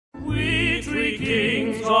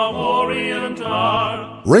kings of Orient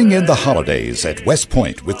are. Ring in the holidays at West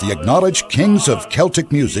Point with the acknowledged kings of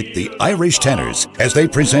Celtic music, the Irish Tenors, as they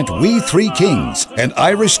present We Three Kings, an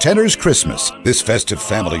Irish Tenors Christmas. This festive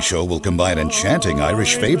family show will combine enchanting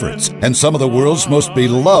Irish favorites and some of the world's most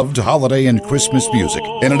beloved holiday and Christmas music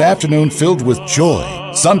in an afternoon filled with joy.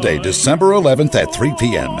 Sunday, December 11th at 3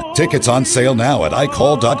 p.m. Tickets on sale now at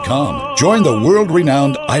iCall.com. Join the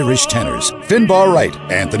world-renowned Irish tenors, Finbar Wright,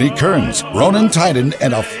 Anthony Kearns, Ronan Tynan,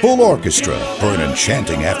 and a full orchestra for an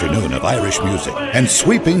enchanting afternoon of Irish music and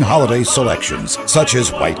sweeping holiday selections such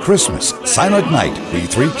as White Christmas, Silent Night, We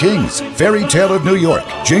Three Kings, Fairy Tale of New York,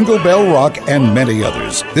 Jingle Bell Rock, and many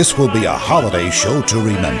others. This will be a holiday show to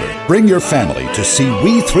remember. Bring your family to see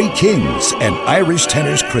We Three Kings, an Irish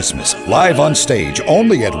Tenors Christmas, live on stage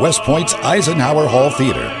only at West Point's Eisenhower Hall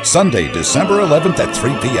Theater, Sunday, December 11th at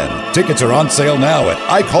 3 p.m. Tickets are on sale now at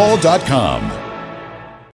iCall.com.